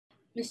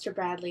Mr.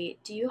 Bradley,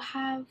 do you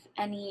have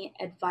any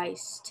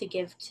advice to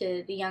give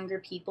to the younger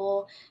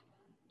people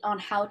on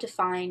how to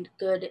find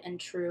good and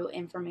true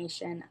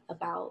information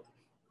about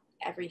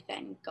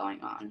everything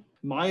going on?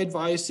 My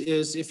advice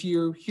is if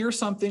you hear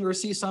something or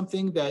see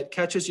something that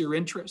catches your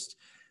interest,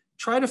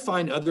 try to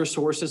find other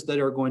sources that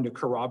are going to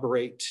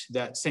corroborate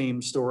that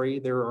same story.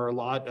 There are a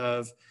lot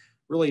of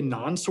really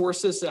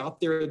non-sources out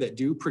there that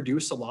do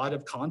produce a lot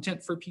of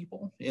content for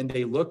people and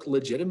they look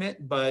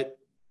legitimate, but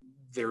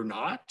they're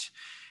not.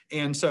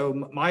 And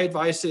so my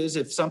advice is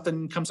if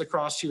something comes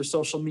across your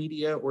social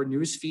media or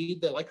news feed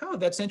that like, oh,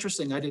 that's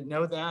interesting, I didn't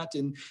know that.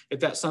 And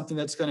if that's something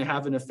that's going to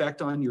have an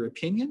effect on your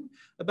opinion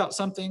about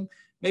something,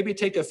 maybe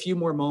take a few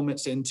more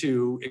moments and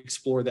to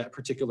explore that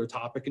particular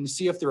topic and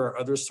see if there are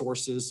other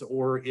sources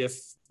or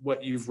if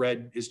what you've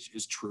read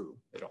is true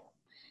at all.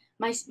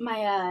 My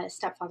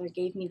stepfather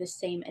gave me the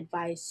same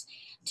advice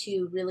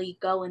to really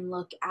go and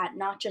look at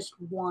not just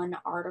one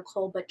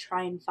article, but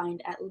try and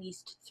find at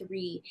least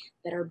three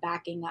that are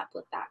backing up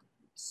with that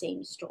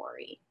same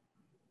story.